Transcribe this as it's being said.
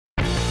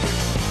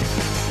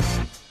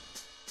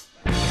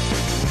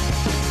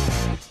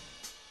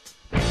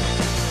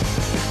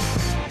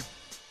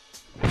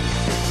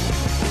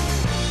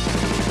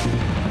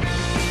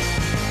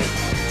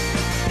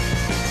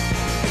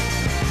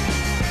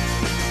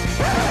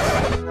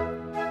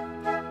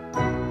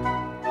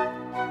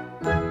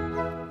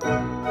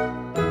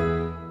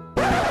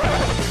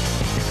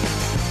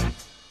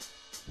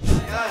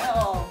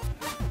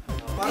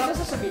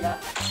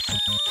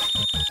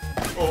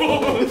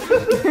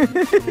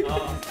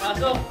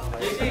Pasok!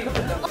 JC!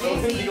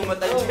 Hindi ko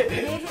matay.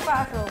 JC,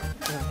 pasok.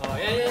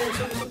 Yan.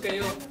 Usog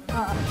kayo.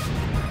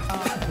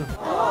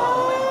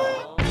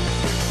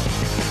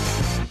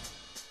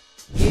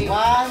 Okay,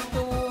 1,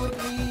 2,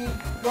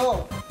 3,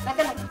 go!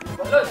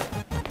 Balon!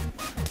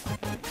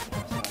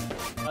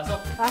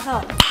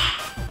 Pasok.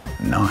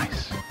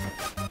 Nice.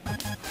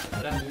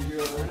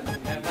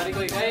 Pari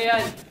ko, kaya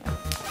yan.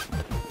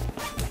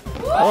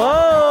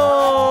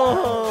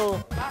 Oh!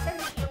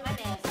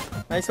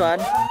 Nice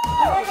one.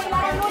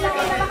 Kailangan mo lang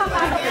na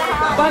makapasok lahat.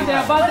 Abante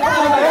ko na.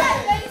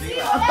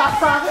 Ang taas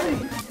sa akin eh!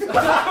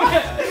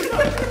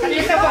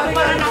 Isa ba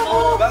parang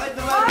ako? Bakit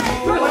naman mo?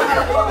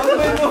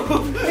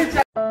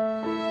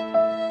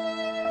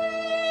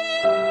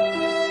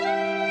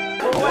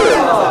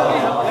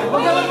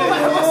 Huwag naman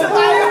pumasok sa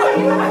tayo!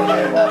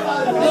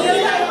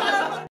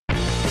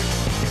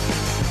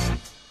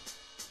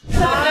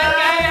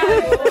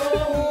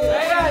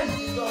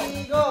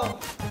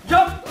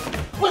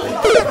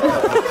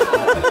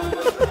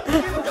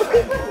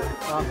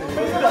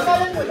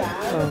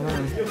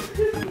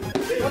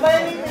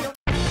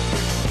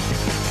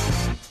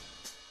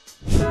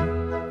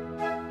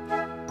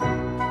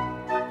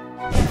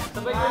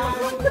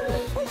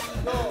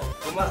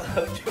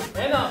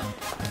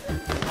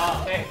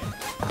 Okay.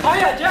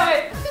 Kaya,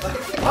 jacket!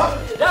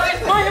 Jacket,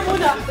 kaya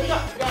muna!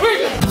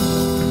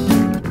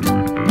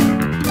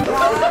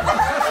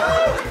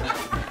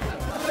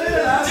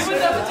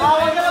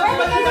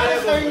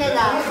 Turn na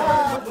lang.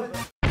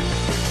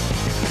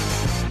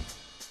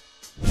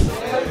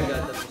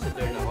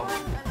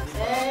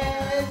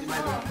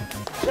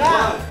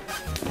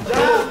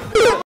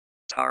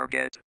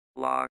 Target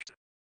locked.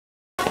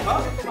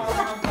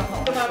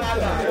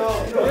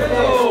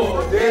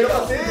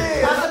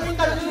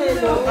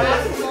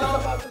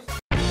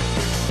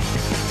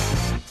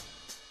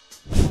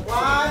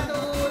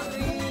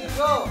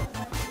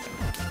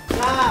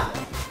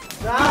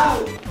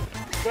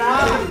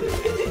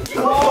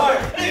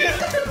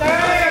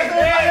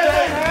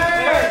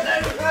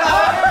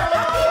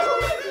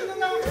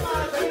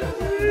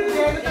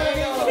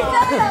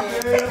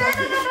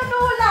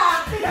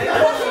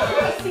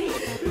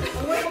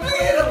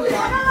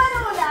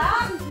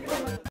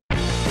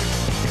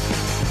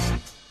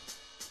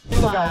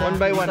 One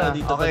by one na.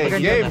 Okay,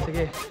 game.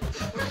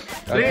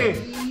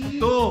 3,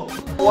 2,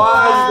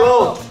 1,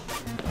 go!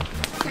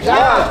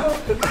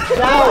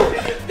 Joao!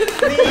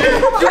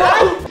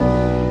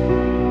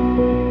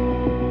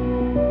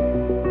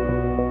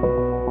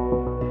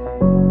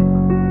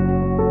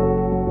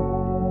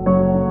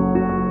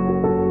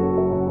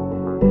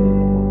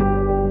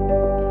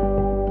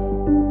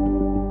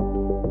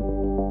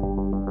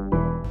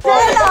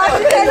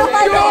 Gello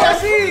ka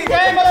din!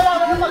 Kaya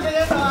malalaman mo pag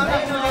ganyan sa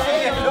akin.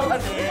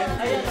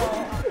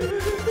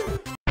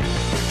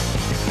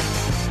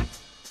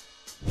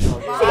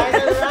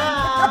 Final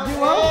round!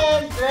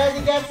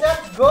 Ready, get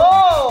set,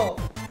 go!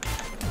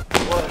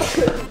 1,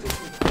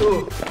 2,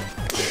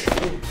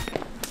 3,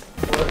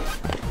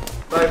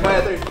 4, 5,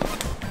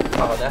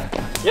 3. Ako na?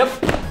 Yep!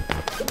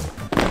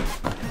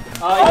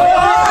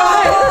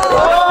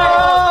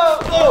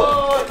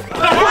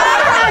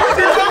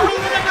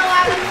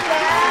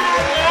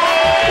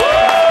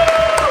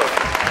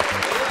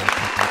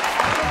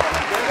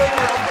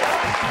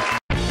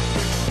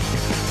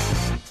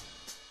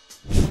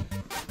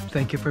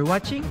 Thank you for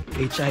watching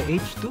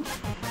HIH 2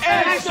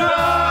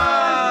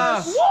 Extra!